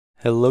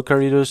Hello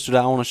creators, today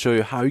I want to show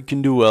you how you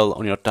can do well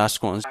on your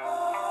task 1.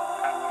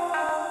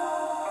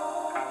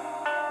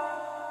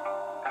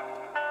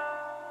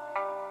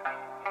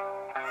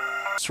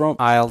 It's from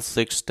IELTS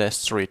 6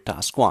 Test 3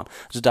 Task 1.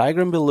 The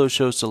diagram below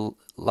shows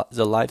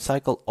the life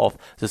cycle of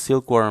the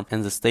silkworm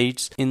and the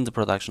stages in the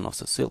production of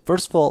the silk.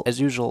 First of all,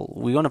 as usual,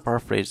 we're going to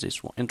paraphrase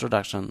this one.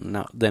 Introduction,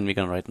 now then we're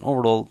going to write an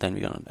overall, then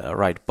we're going to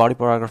write body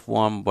paragraph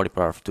 1, body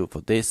paragraph 2 for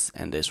this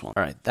and this one.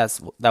 Alright, that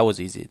was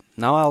easy.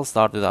 Now I'll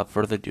start without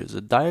further ado. The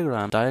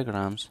diagram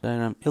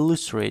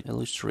illustrate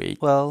the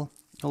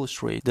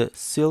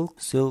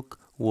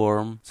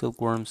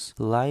silkworm's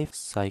life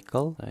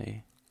cycle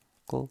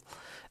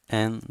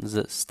and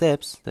the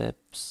steps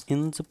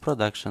in the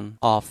production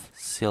of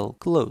silk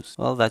clothes.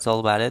 Well, that's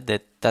all about it.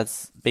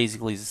 That's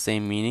basically the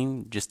same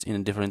meaning, just in a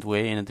different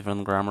way, in a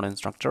different grammar and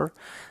structure.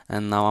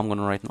 And now I'm going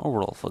to write an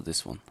overall for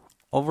this one.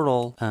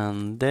 Overall,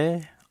 and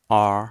there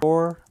are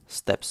 4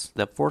 steps.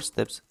 There are 4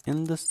 steps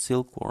in the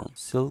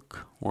silkworm's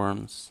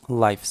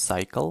life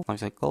cycle,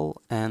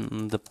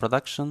 and the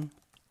production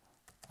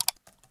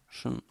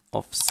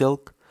of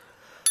silk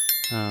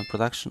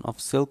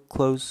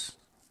clothes.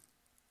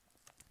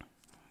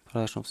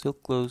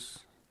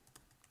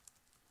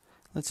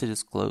 Let's say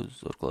just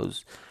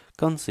clothes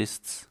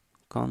consists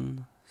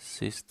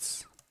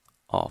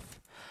of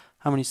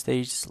how many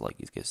stages? Like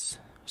it gets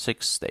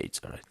 6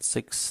 stages. All right,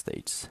 6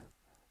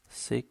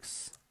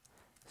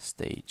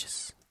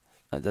 stages.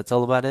 That's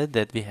all about it.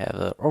 That we have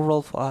an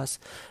overall for us,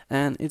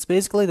 and it's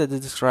basically that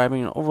it's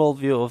describing an overall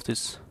view of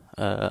this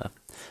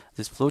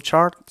this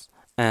flowchart.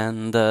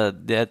 And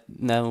that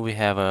now we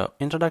have an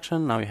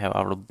introduction. Now we have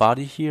our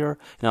body here.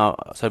 Now,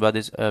 sorry about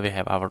this. We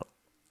have our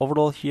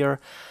overall here.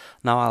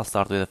 Now I'll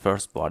start with the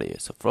first body.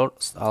 So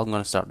first, I'm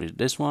gonna start with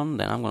this one.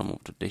 Then I'm gonna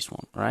move to this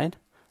one, right?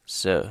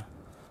 So,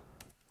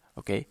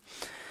 okay.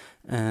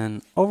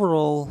 And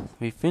overall,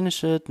 we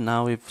finish it.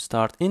 Now we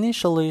start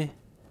initially.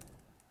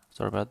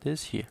 Sorry about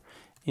this here.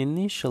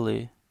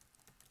 Initially,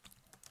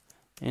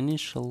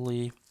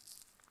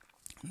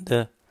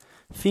 the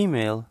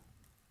female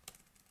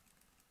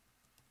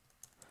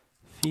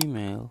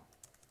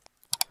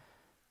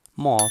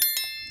moth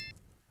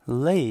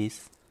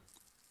lays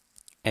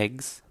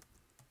eggs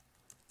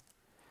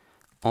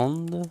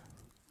on the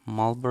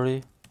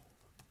mulberry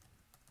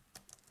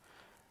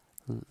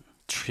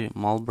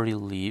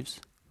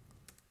leaves,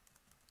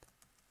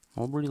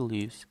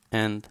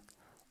 and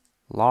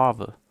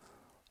larvae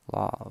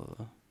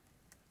are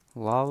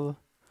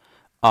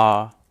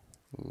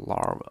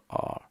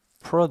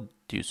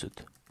produced.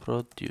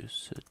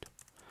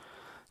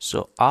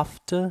 So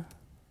after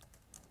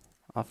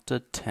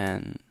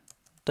 10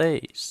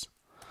 days.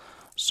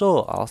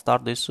 So I'll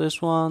start this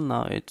one.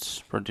 Now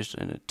it's produced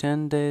in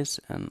 10 days,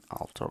 and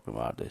I'll talk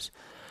about this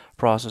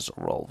process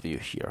overall view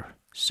here.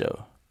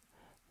 So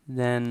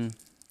then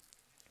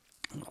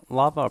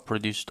larvae are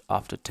produced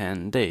after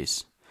 10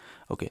 days.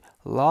 Okay,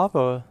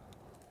 larvae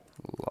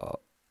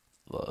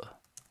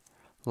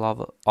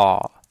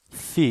are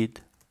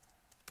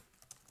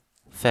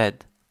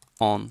fed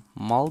on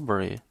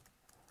mulberry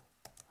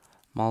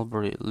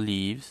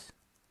leaves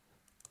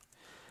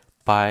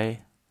by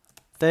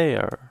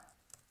their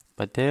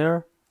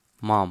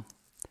mom,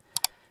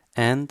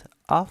 and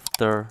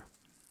after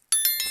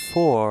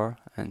 4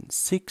 and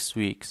 6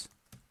 weeks,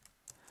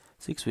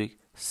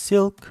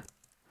 silk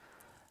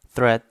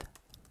thread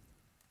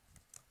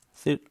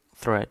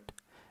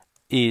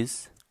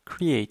is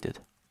created.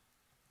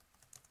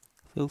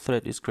 Silk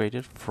thread is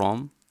created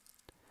from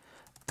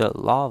the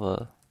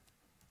larva,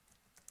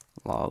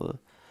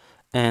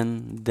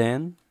 and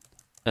then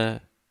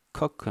a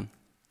cocoon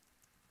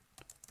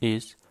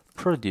is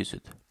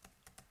produced.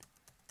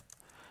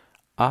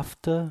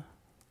 After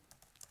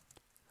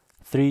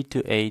 3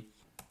 to 8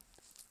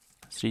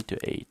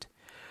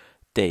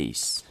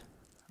 days.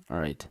 All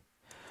right.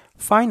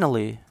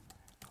 Finally,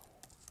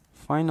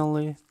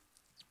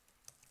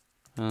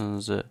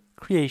 the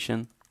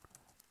creation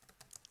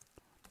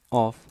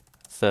of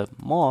the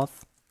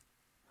moth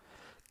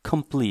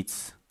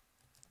completes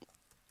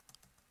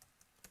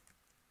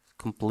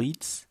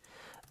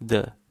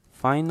the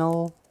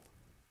final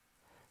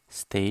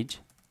stage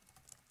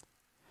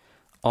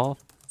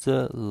of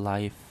the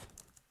life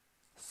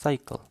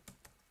cycle.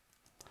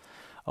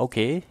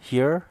 Okay,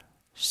 here,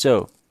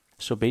 so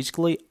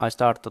basically I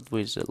started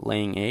with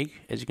laying egg.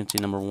 As you can see,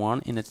 number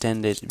 1, in the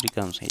 10 days it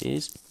becomes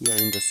his. Here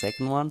in the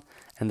second one,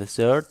 and the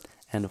third,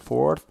 and the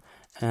fourth,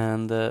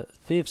 and the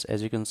fifth,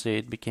 as you can see,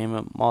 it became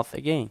a moth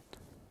again.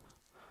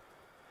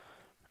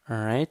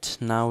 Alright,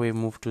 now we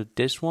move to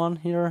this one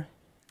here.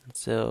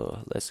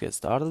 So let's get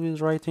started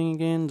with writing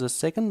again. The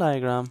second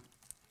diagram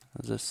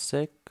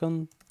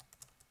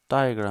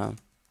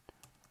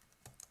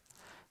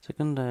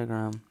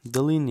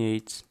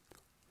delineates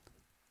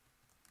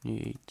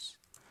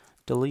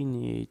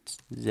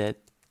that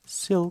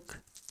silk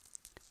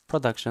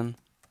production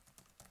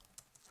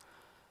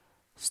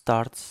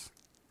starts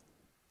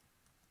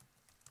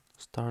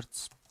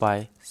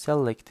by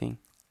selecting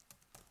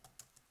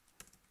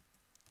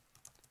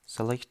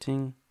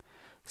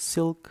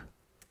silk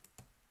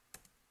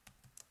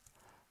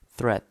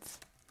threads,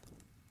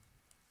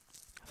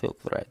 silk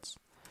threads,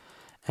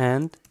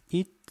 and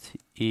it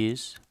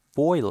is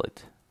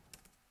boiled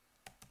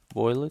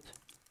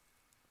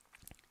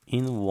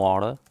in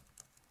water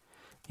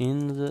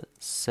in the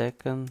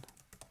second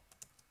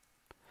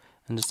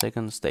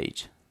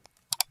stage.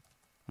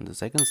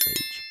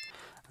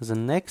 The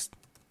next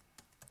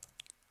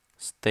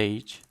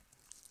stage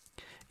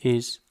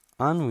is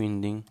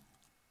unwinding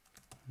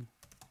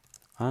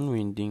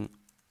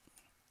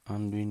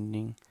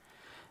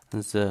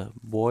the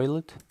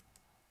boiled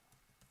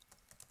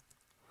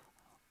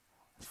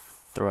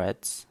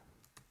threads,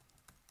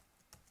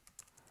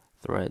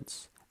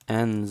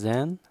 and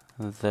then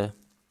the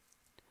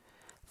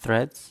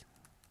threads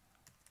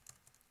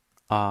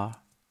are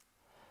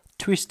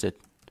twisted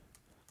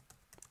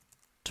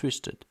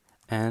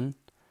and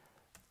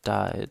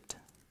dyed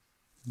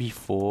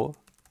before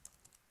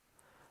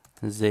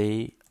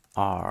they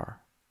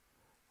are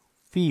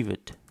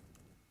weaved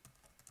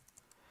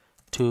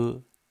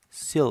to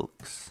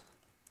silks.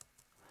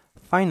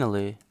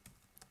 Finally,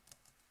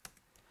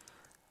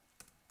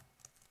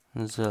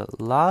 the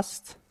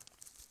last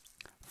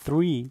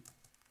 3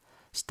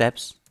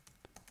 steps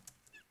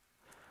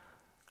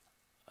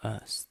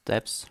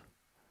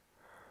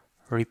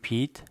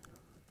repeat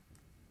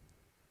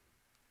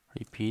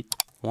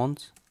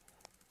once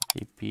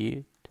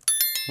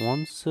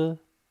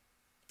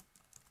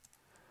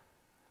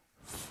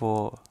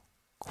for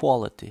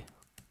quality.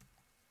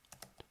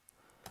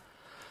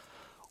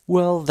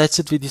 Well, that's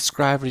it. We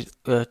described it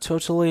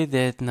totally.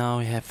 That now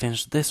we have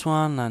finished this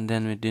one, and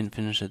then we didn't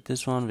finish it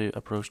this one. We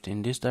approached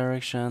in this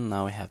direction.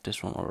 Now we have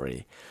this one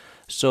already.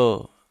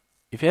 So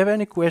if you have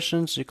any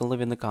questions, you can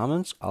leave in the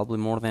comments. I'll be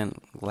more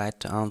than glad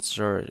to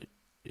answer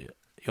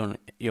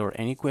your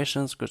any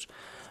questions, because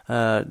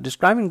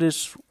describing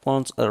these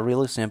ones are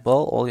really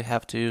simple. All you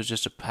have to use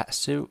just a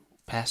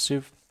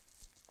passive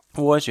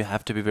voice. You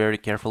have to be very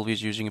careful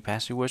with using a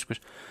passive voice,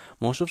 because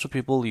most of the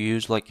people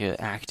use like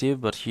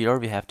active, but here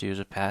we have to use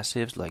a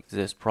passive. Like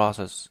this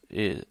process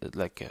is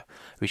like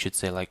we should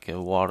say like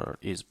water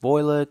is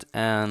boiled,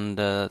 and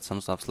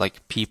some stuff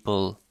like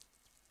people,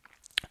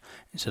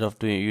 instead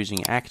of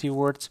using active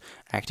words.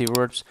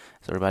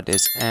 Sorry about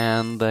this.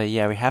 And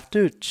yeah, we have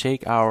to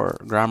check our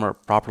grammar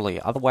properly,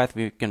 otherwise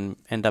we can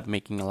end up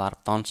making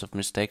tons of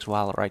mistakes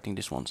while writing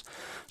these ones.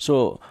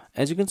 So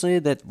as you can see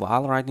that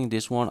while writing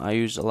this one, I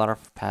use a lot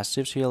of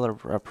passives here,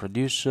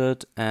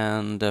 produced,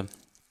 and a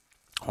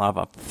lot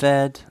of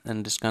fed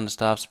and this kind of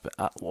stuff.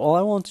 All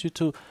I want you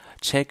to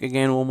check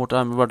again one more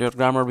time about your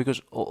grammar, because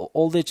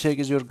all they check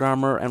is your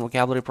grammar and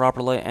vocabulary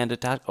properly, and the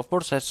task, of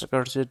course,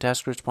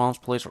 task response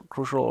plays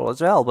crucial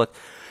as well. But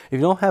if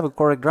you don't have a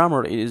correct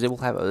grammar,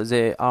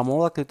 they are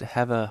more likely to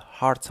have a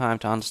hard time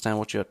to understand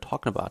what you're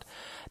talking about.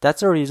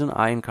 That's the reason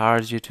I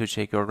encourage you to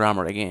check your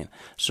grammar again.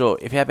 So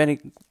if you have any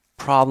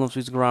problems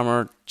with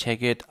grammar,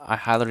 check it. I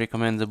highly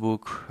recommend the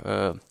book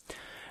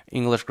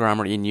English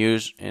Grammar in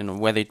Use, and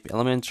whether it be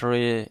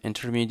elementary,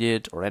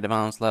 intermediate, or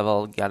advanced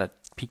level, gotta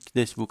pick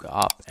this book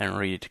up and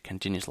read it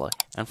continuously.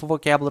 And for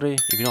vocabulary,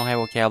 if you don't have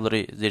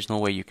vocabulary, there's no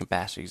way you can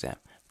pass the exam.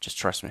 Just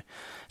trust me.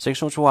 Thanks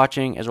so much for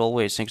watching. As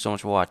always, thanks so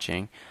much for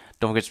watching.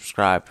 Don't forget to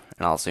subscribe,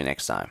 and I'll see you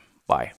next time. Bye.